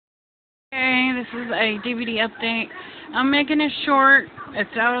this is a DVD update. I'm making it short.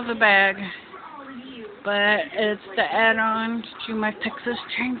 It's out of the bag. But it's the add-on to my Texas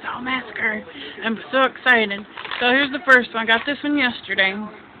Chainsaw Massacre. I'm so excited. So here's the first one. I got this one yesterday.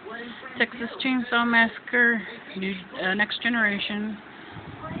 Texas Chainsaw Massacre, Next Generation.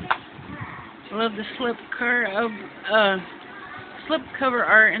 I love the slip cover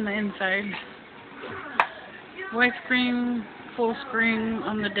art in the inside. Widescreen, full screen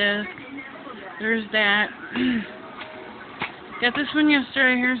on the disc. There's that. Got this one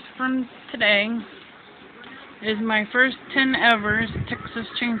yesterday. Here's from today. It is my first 10 ever. Texas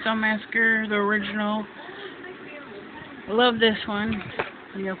Chainsaw Massacre, the original. I love this one.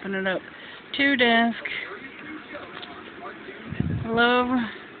 Let me open it up. 2 disc. I love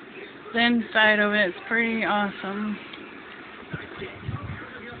the inside of it. It's pretty awesome.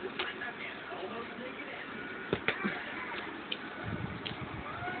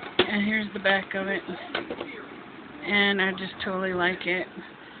 And here's the back of it. And I just totally like it.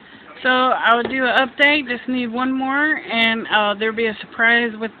 So I'll do an update. Just need one more, and there'll be a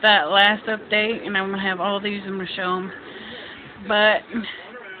surprise with that last update. And I'm gonna have all these. I'm gonna show them. But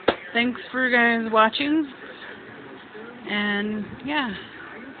thanks for guys watching. And yeah,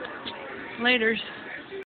 laters.